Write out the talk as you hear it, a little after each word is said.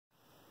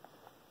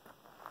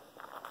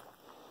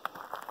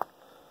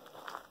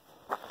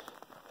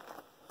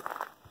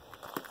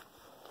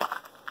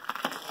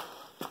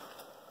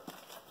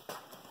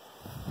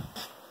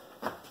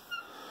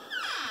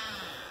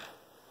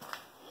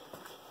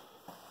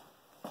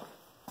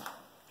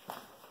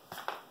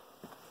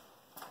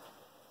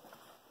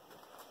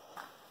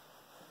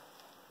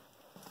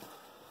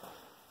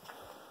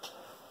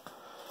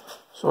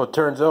So it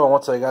turns out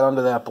once I got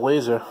under that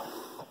Blazer,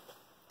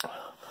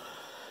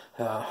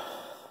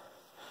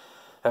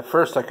 at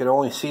first I could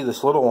only see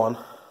this little one,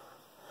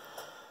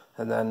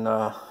 and then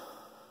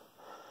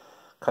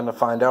kind of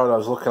find out, I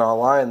was looking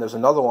online, there's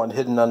another one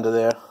hidden under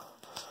there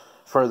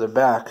further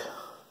back,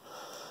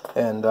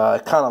 and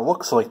it kind of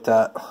looks like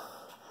that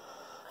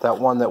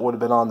one that would have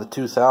been on the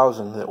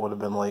 2000 that would have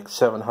been like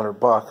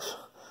 $700.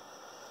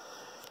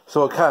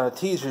 So it kind of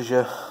teases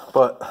you,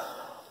 but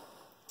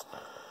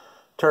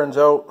turns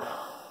out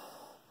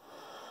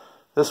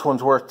this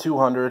one's worth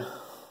 200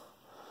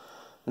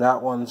 and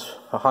that one's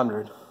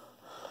 100,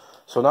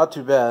 so not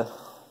too bad.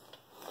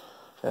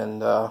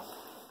 And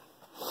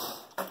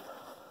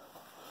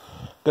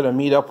gonna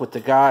meet up with the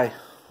guy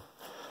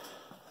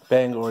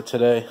Bangor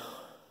today,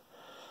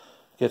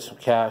 get some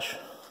cash.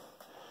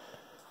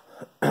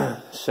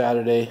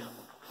 Saturday,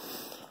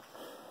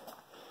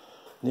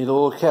 need a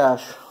little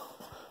cash.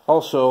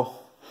 Also,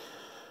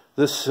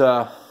 this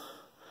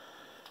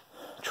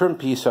trim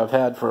piece I've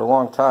had for a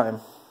long time.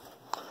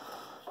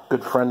 A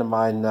good friend of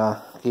mine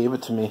gave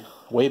it to me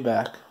way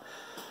back,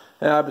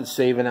 and I've been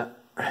saving it.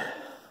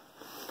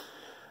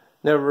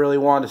 Never really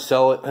wanted to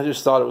sell it. I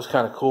just thought it was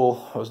kind of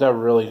cool. I was never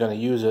really going to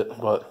use it,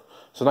 but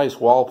it's a nice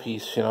wall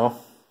piece, you know.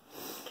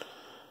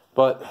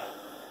 But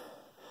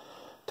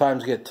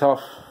times get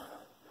tough.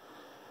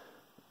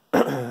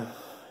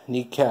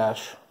 Need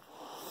cash.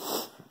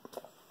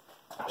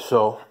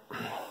 So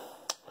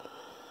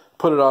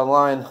put it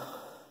online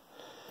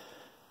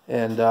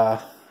and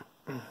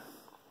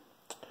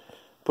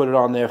put it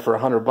on there for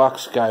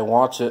 $100. Guy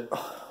wants it,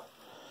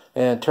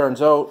 and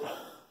turns out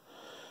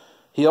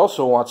he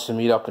also wants to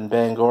meet up in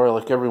Bangor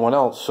like everyone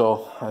else.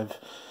 So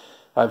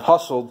I've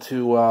hustled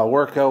to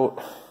work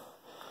out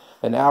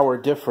an hour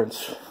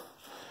difference.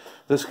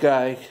 This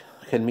guy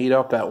can meet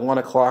up at 1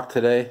 o'clock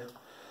today,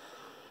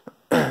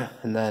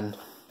 and then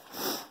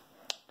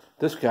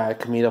this guy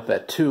can meet up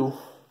at 2.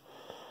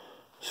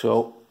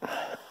 So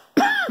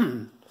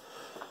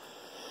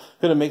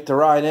gonna make the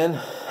ride in,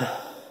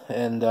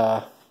 and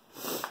gonna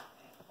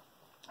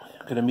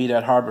meet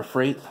at Harbor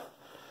Freight,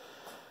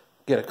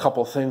 get a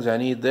couple things I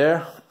need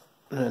there,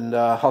 and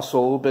hustle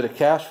a little bit of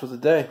cash for the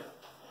day.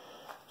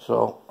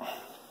 So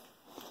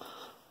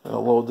I'm gonna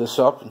load this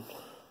up and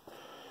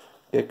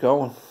get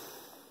going.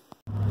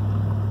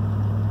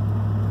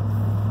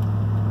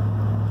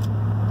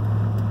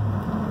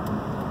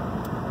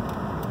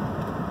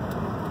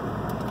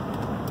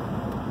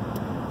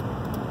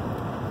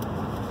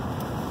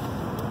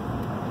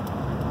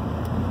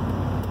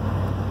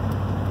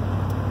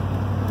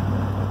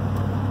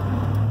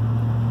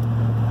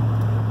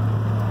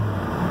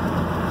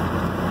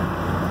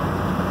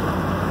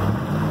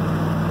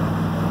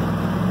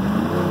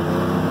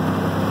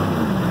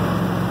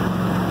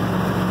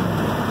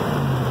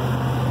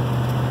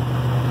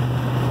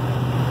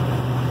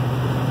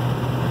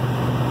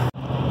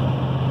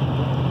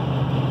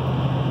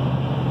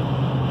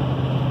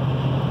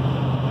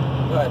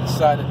 I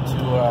decided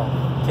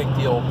to take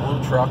the old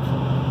blue truck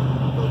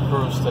for the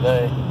cruise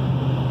today.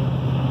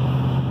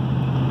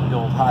 The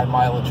old high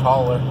mileage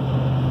hauler.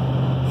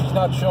 She's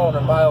not showing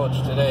her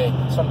mileage today.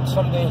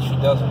 Some days she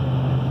doesn't.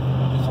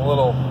 She's a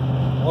little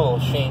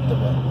ashamed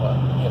of it, but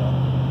you know,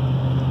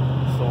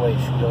 it's the way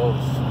she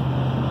goes.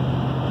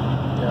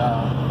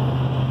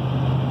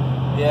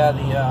 Yeah,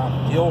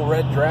 the old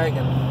Red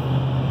Dragon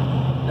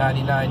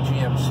 99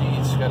 GMC.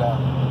 It's got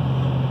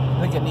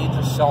I think it needs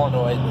a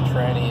solenoid in the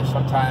tranny.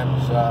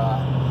 Sometimes,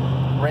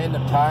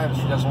 random times,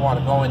 she doesn't want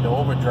to go into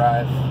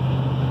overdrive.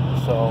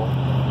 So,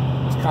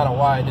 it's kind of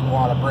why I didn't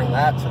want to bring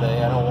that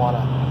today. I don't want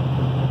to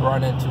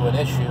run into an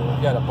issue.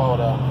 We've got about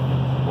a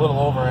little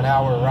over an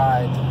hour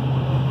ride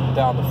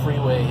down the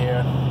freeway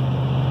here.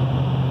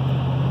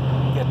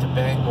 Get to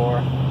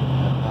Bangor. And,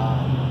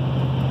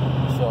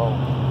 so,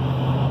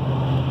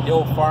 the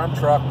old farm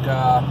truck,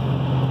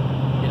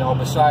 you know,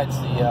 besides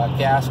the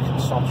gas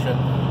consumption,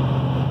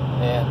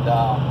 and,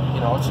 you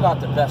know, it's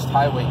not the best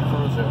highway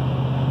cruiser.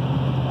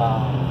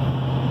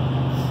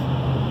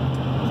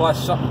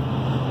 Plus, something,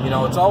 you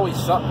know, it's always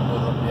something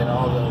with them, you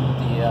know.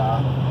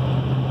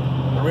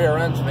 The rear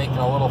end's making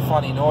a little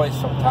funny noise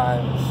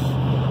sometimes.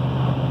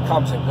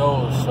 Comes and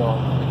goes. So,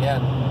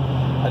 again,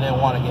 I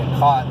didn't want to get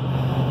caught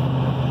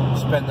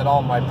spending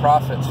all my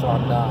profits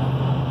on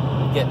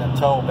getting a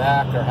tow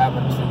back or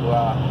having to,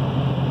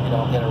 you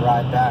know, get a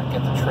ride back,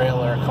 get the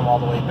trailer, come all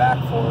the way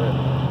back for it.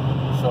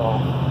 So,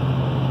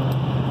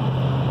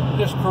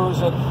 just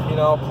cruising, you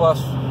know,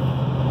 plus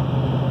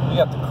we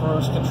got the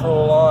cruise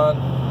control on.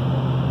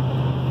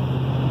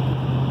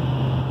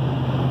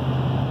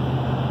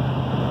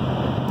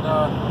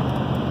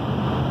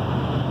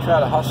 Try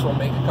to hustle and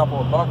make a couple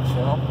of bucks, you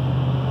know.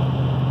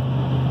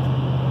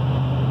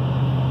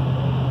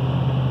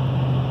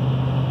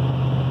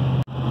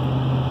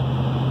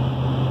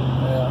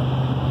 Yeah.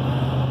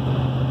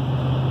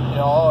 You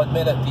know, I'll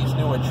admit it, these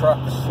newer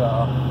trucks,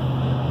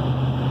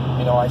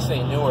 you know, I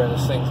say newer,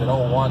 this thing's an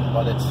 01,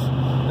 but this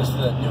is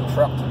a new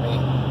truck to me.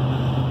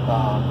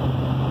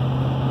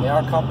 They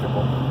are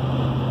comfortable,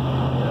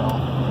 you know.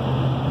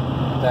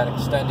 that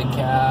extended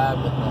cab,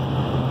 and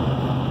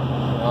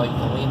you know, you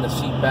can lean the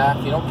seat back.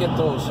 You don't get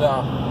those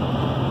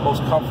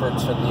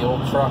comforts in the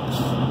old trucks.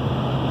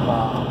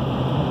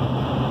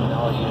 You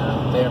know,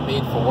 they're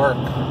made for work.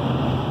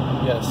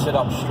 You got to sit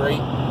up straight,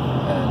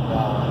 and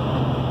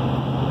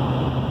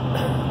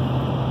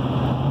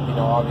you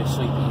know,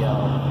 obviously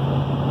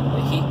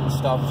the heat and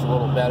stuff is a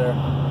little better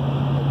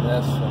than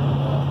this,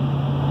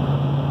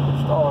 and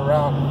just all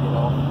around, you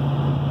know,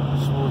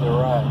 smoother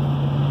ride.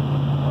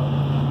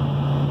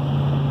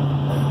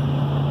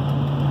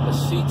 The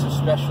seats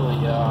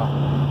especially a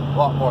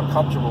lot more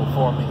comfortable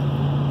for me.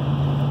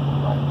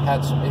 I've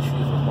had some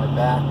issues with my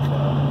back.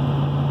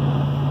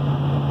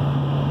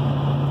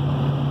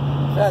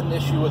 I've had an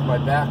issue with my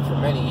back for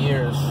many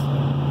years.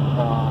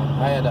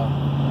 I had a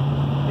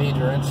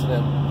major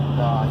incident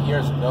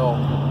years ago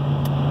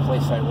at the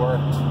place I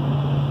worked.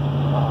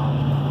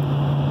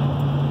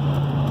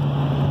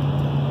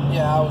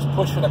 Yeah, I was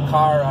pushing a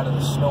car out of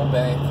the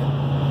snowbank,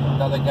 and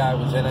another guy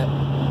was in it.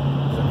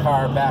 There was a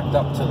car backed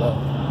up to the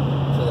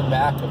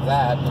back of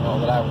that, you know,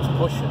 that I was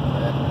pushing,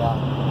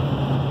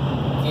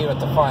 and gave it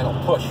the final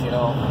push, you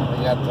know.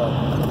 We got the,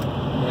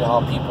 you know,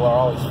 how people are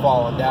always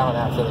falling down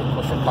after they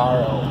push a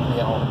car out,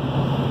 you know.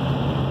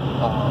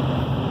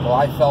 Well,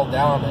 I fell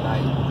down, and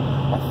I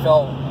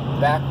fell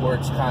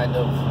backwards, kind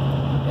of,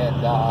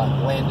 and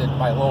landed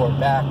my lower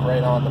back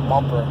right on the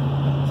bumper,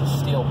 the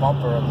steel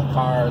bumper of the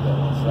car that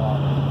was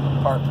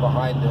parked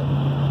behind it.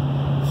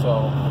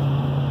 So,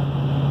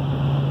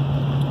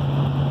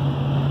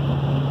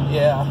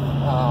 yeah,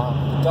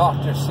 the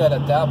doctor said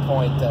at that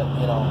point that,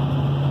 you know,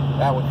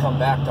 that would come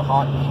back to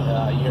haunt me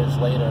years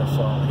later.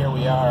 So here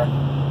we are.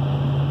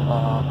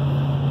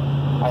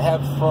 I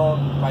have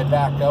thrown my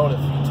back out a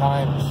few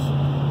times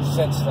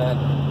since then,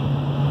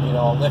 you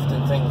know,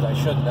 lifting things I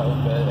shouldn't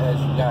have, but as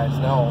you guys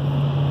know,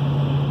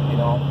 you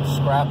know,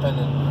 scrapping,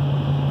 and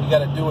you got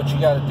to do what you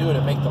got to do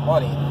to make the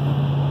money.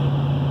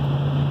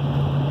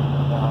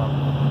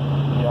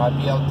 You know, I'd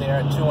be out there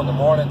at 2 in the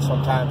morning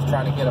sometimes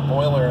trying to get a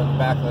boiler in the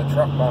back of the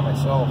truck by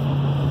myself.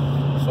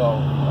 So,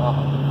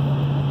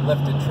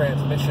 lifted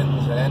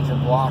transmissions and engine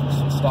blocks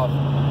and stuff.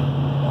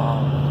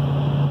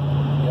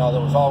 You know,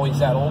 there was always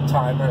that old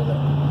timer that,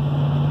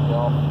 you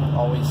know,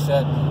 always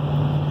said,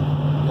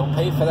 "You'll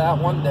pay for that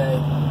one day."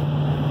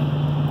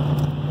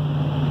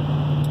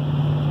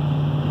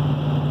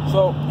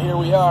 So here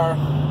we are.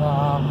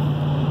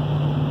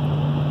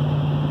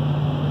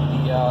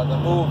 The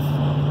move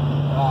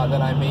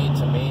that I made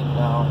to Maine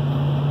now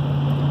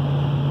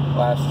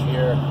last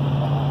year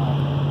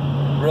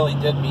really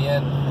did me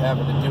in,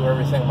 having to do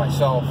everything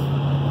myself.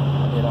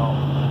 You know,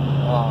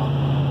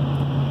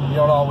 you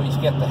don't always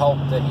get the help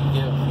that you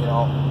give, you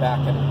know, back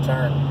in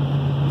return.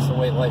 It's the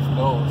way life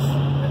goes,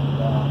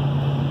 and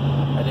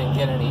I didn't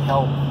get any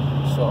help,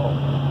 so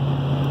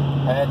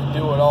I had to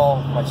do it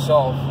all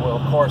myself. Well,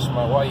 of course,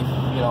 my wife,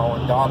 you know,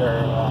 and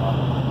daughter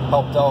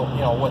helped out,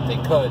 you know, what they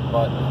could,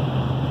 but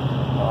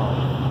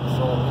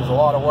so it was a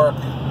lot of work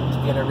to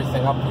get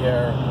everything up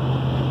here.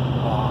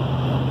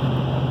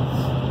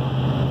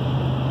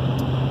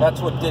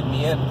 That's what did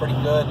me in pretty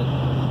good.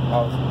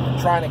 I was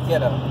trying to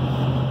get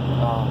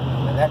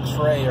an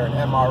X-ray or an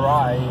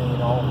MRI, you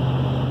know,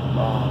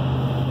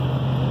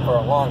 for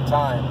a long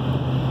time,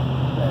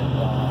 and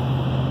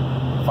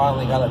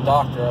finally got a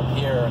doctor up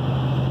here.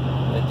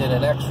 They did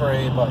an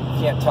X-ray, but you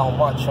can't tell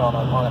much on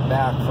a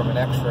back from an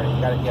X-ray.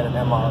 You got to get an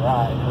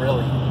MRI to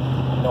really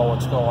know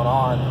what's going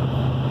on.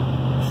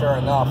 Sure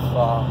enough,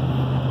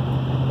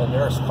 the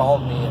nurse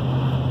called me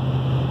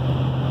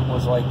and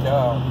was like,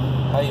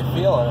 "How you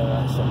feeling?" And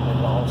I said, "You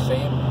know,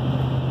 same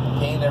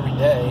pain every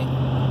day.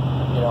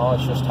 You know,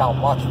 it's just how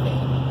much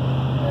pain."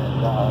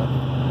 And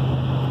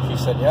she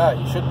said, "Yeah,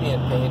 you should be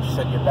in pain." She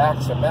said, "Your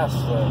back's a mess."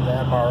 The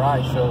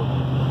MRI showed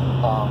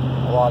a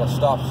lot of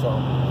stuff, so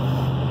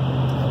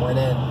I went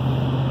in,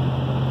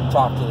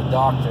 talked to the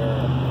doctor,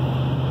 and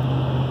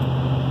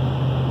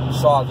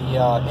saw the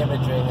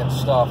imaging and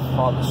stuff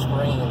on the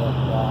screen, and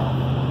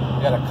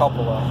got a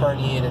couple of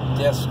herniated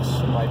discs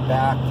in my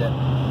back that,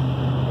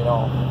 you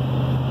know,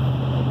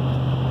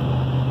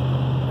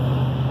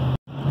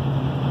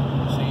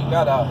 so you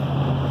got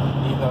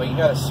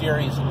a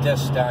series of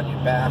discs down your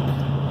back,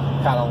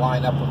 kind of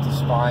line up with the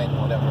spine,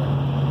 whatever,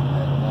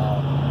 and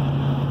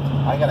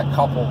I got a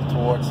couple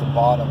towards the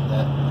bottom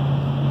that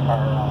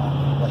are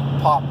like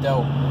popped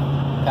out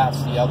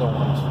past the other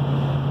ones,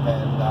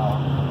 and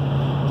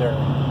they're,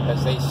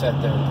 as they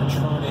said, they're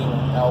protruding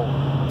out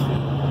to,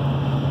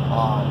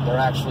 they're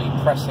actually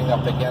pressing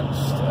up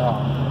against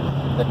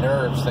the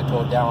nerves that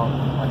go down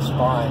my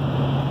spine,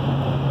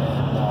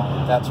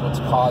 and that's what's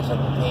causing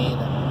the pain.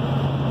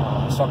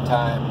 And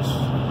sometimes,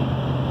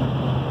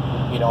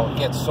 you know, it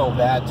gets so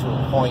bad to a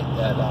point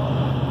that, you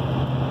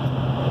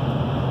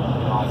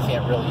know, I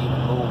can't really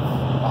even move.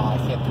 I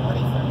can't do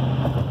anything.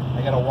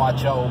 I gotta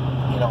watch out,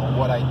 you know,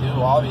 what I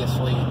do,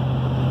 obviously,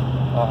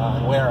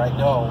 and where I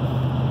go.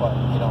 But,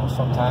 you know,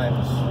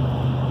 sometimes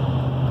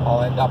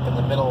I'll end up in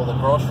the middle of the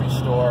grocery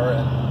store,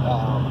 and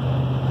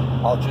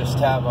I'll just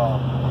have a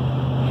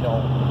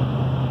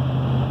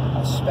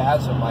a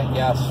spasm, I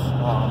guess,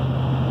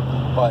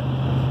 but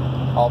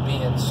I'll be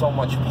in so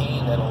much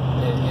pain that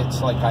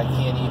it's like I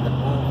can't even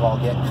move. I'll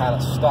get kind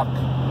of stuck,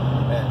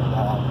 and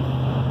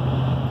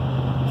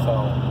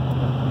so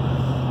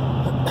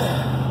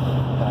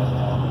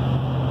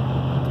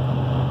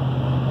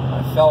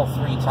I fell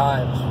 3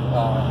 times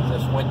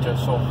this winter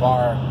so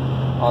far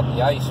on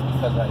the ice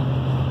because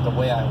the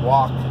way I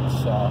walk,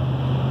 it's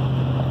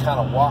I kind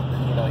of walk,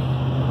 you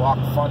walk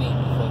funny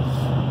because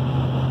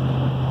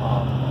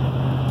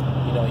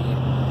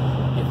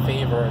you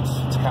favor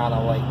it's kind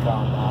of like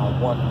on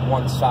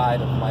one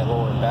side of my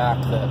lower back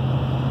that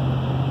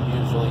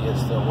usually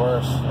is the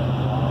worst,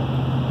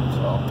 and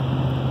so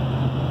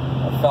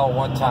I fell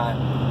one time,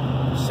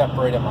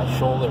 separated my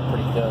shoulder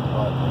pretty good,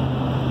 but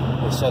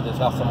they said there's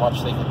nothing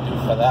much they can do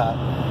for that.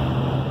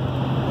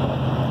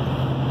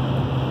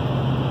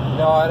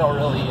 No, I don't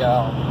really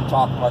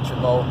talk much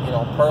about,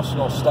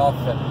 personal stuff,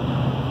 and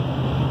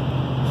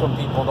some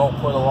people don't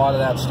put a lot of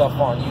that stuff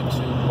on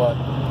YouTube, but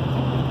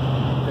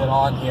I've been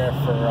on here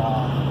for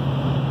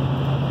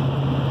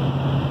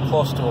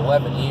close to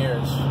 11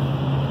 years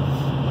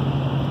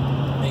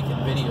making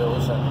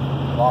videos, and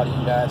a lot of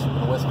you guys have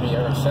been with me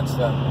ever since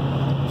then,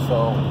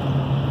 so,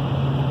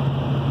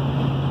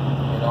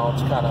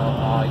 it's kind of,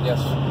 I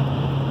guess, you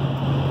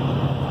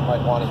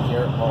might want to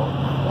hear about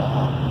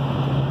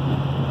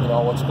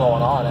what's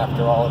going on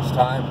after all this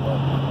time, but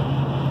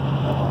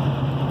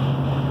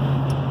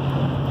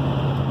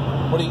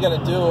what are you going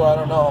to do? I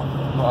don't know.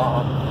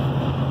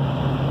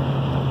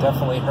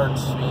 Definitely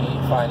hurts me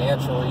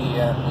financially,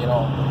 and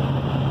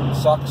it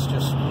sucks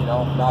just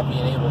not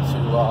being able to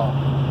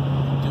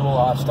do a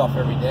lot of stuff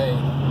every day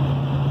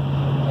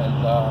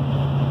and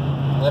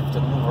lift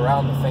and move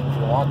around the things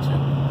you want to,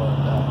 but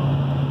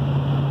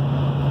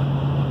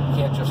you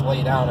can't just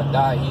lay down and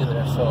die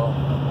either, so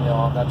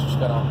I'm not just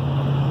gonna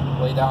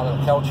lay down on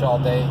the couch all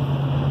day,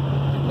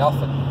 do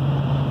nothing.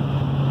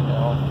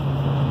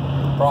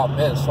 The problem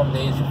is, some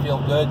days you feel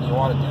good and you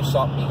want to do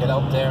something, you get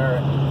out there,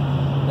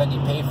 and then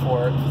you pay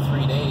for it for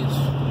 3 days.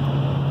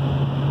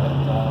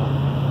 And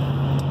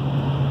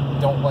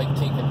don't like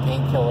taking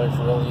painkillers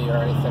really or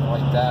anything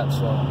like that,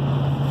 so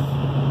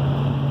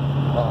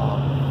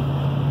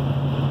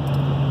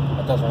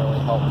that doesn't really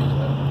help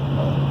either.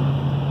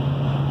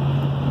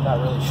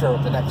 Not really sure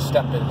what the next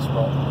step is,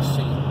 but we'll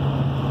see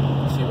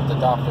what the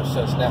doctor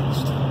says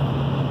next.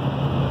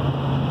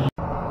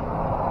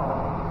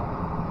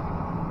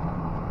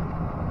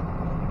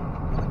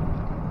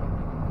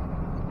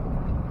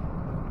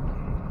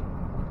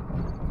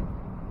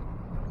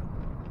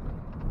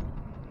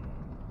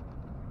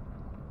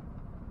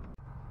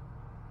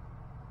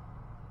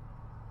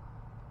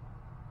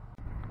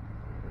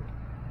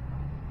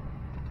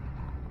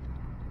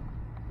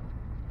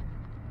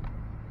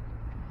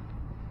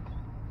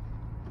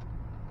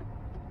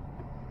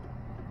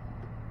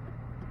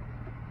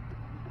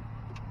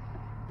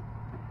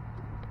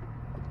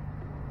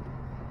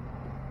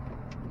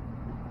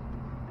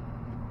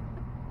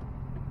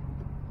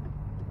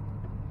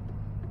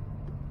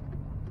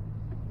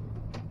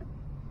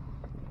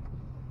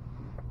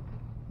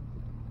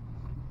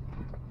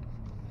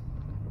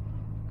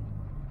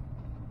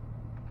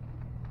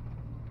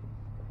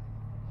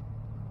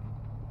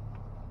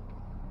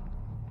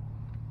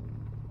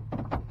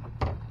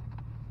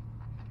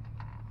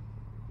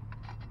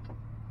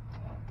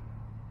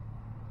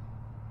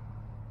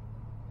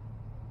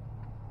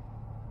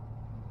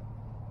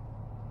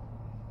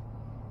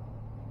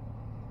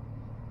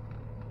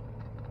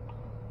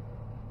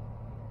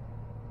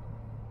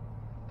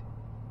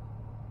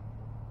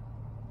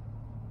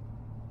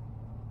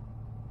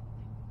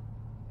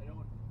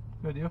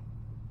 Good, you?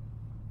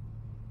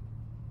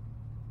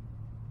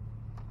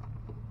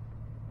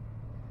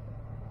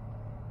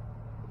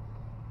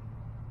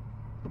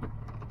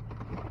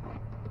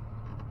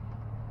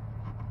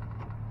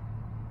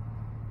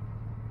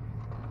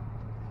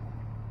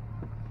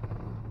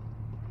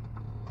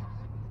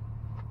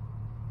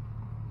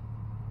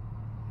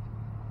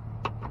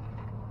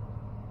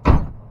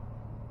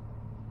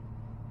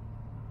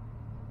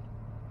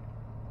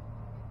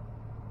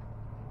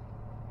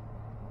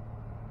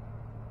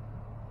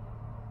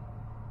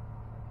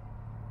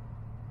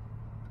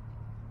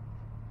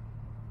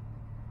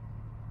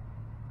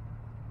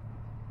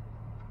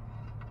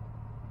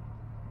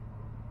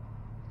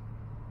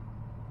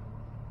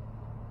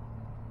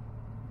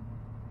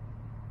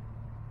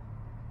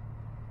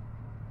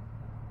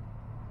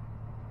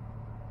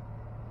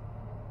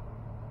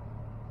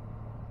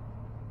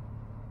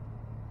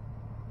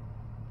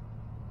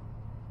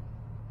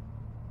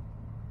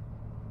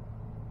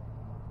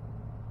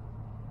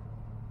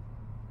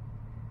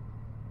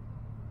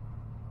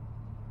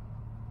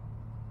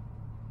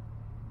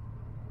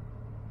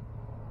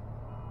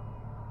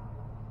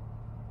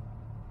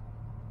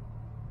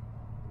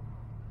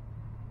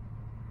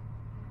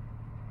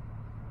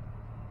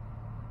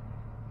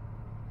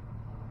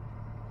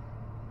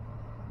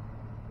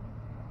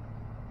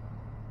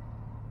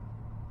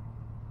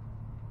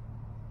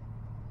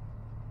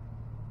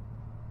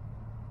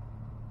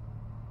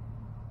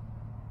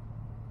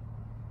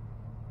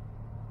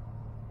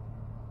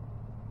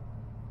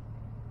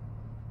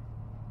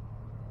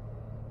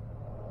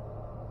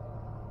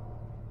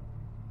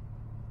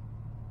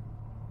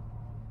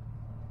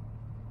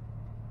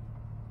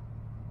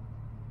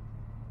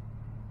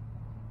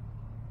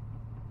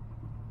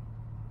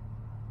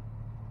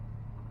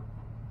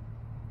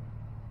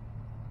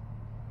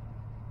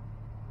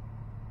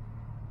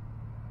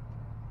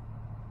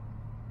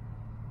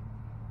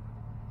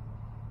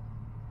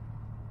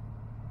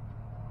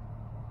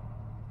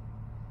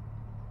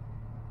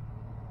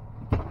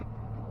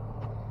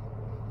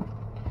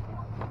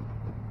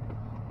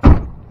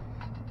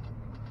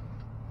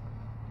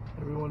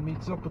 One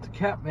meets up with the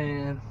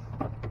Catman.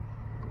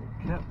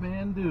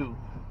 Catman do.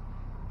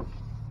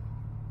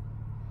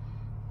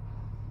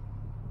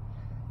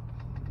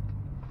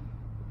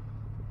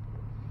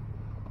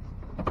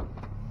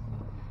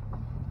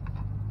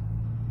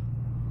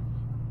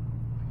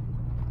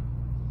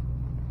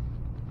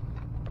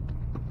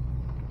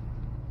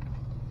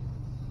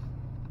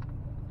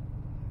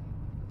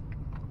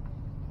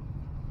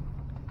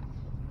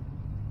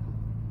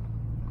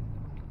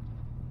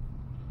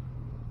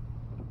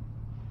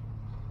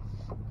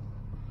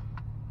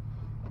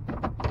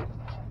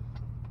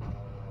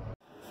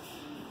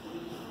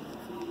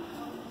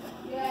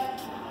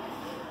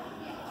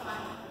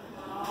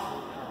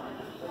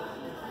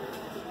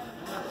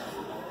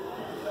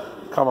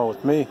 Coming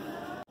with me.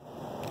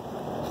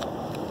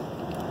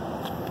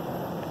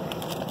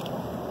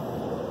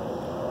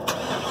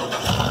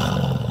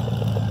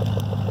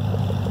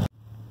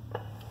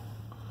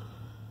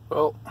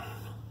 Well,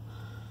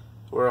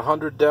 we're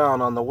 100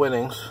 down on the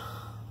winnings,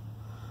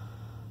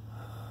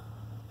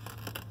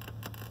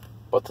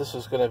 but this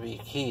is going to be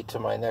key to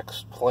my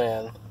next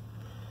plan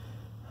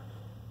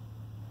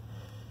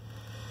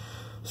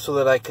so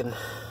that I can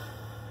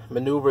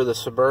maneuver the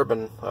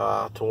Suburban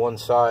to one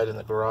side in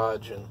the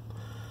garage, and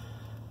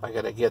I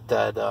gotta get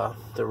that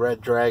the Red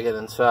Dragon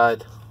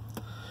inside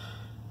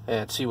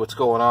and see what's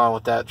going on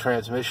with that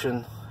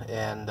transmission,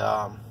 and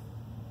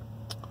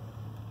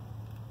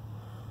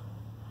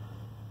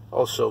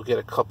also get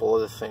a couple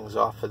other things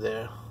off of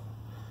there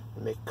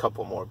and make a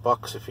couple more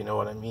bucks, if you know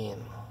what I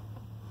mean.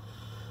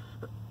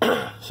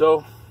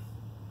 So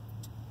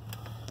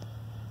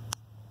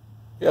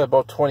got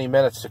about 20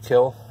 minutes to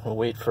kill. We'll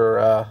wait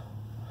for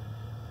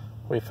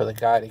the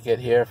guy to get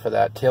here for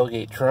that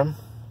tailgate trim,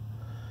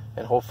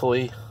 and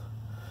hopefully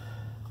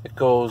it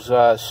goes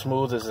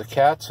smooth as the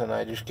Cats, and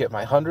I just get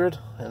my 100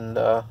 and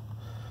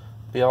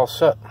be all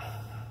set.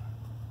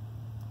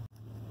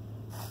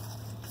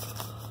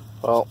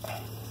 Well,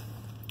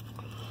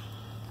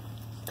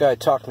 guy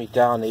talked me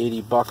down to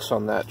 80 bucks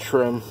on that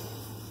trim.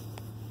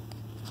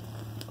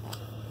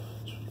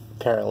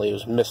 Apparently it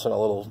was missing a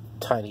little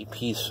tiny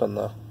piece on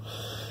the,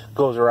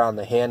 goes around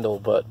the handle,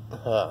 but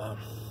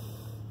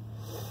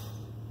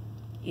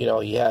you know,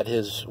 he had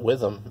his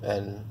with him,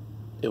 and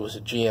it was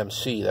a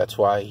GMC. That's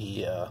why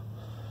he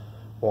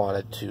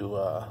wanted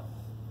to,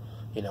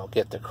 you know,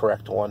 get the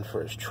correct one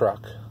for his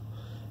truck.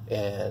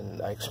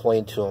 And I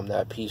explained to him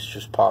that piece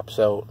just pops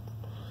out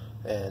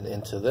and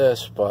into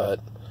this, but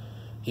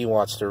he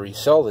wants to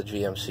resell the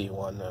GMC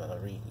one,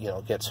 you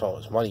know, get some of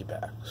his money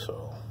back.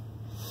 So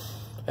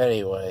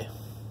anyway,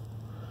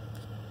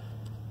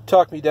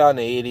 talked me down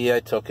to 80. I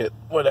took it,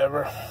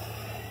 whatever.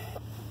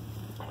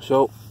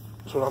 So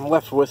that's what I'm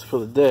left with for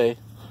the day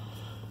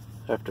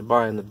after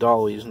buying the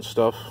dollies and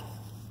stuff.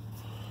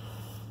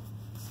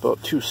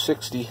 About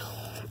 260.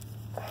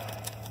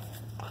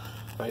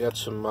 I got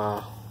some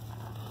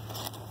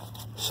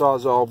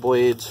Sawzall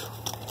blades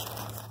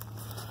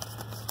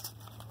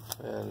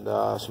and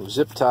some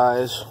zip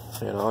ties.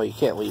 You know, you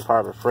can't leave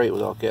Harbor Freight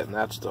without getting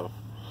that stuff.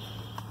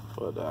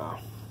 But I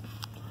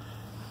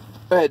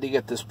had to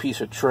get this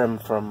piece of trim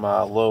from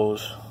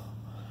Lowe's,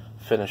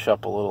 finish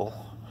up a little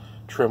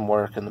trim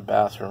work in the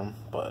bathroom,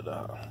 but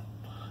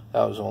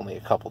that was only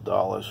a couple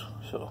dollars.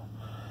 So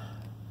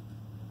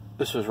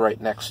this was right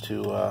next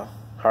to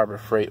Harbor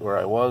Freight where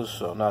I was,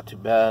 so not too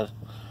bad.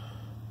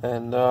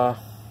 And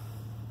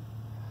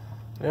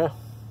yeah.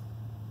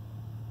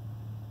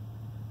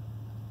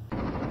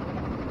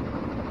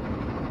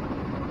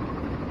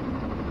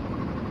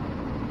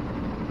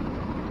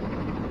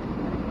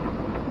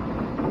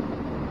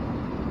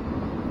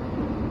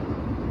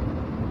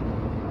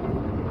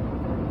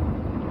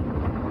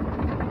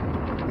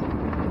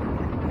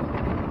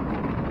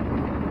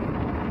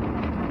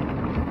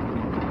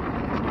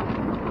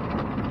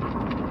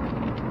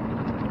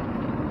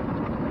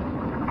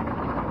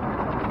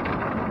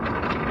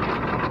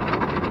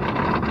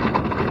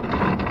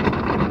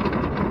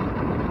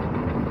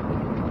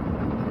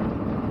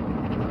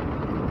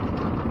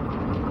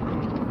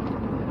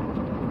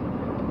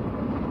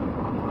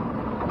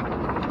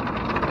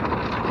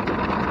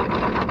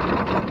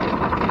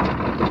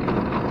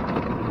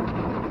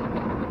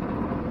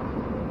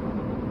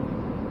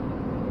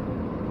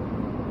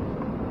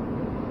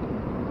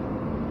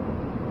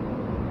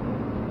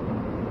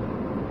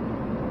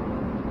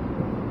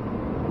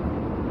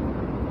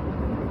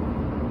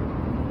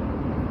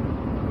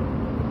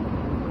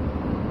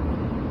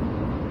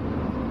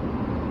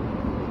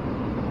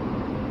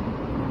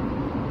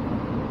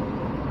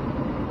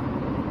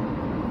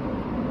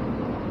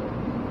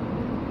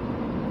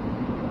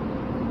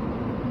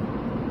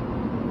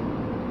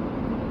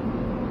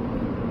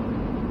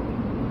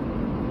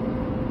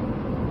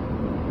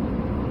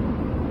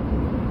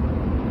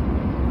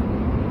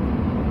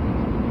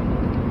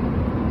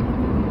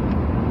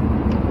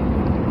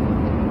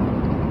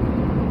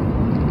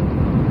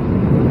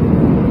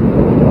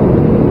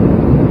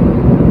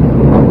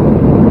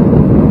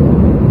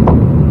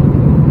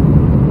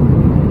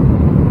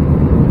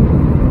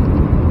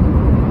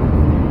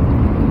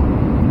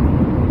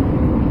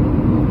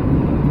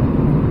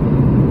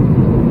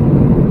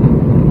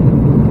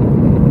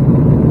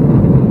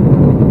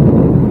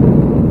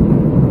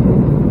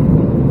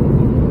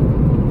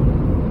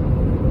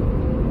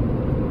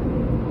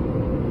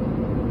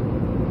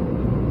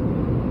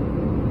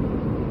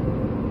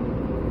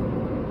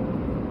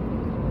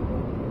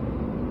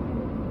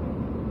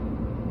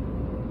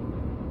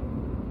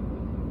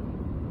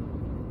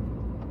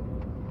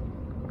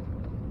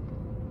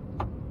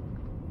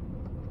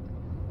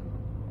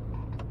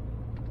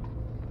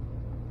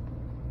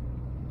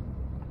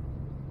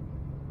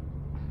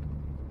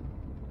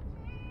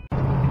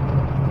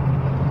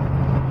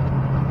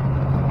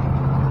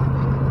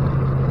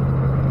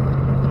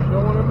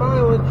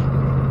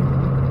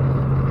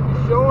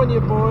 you,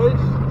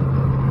 boys.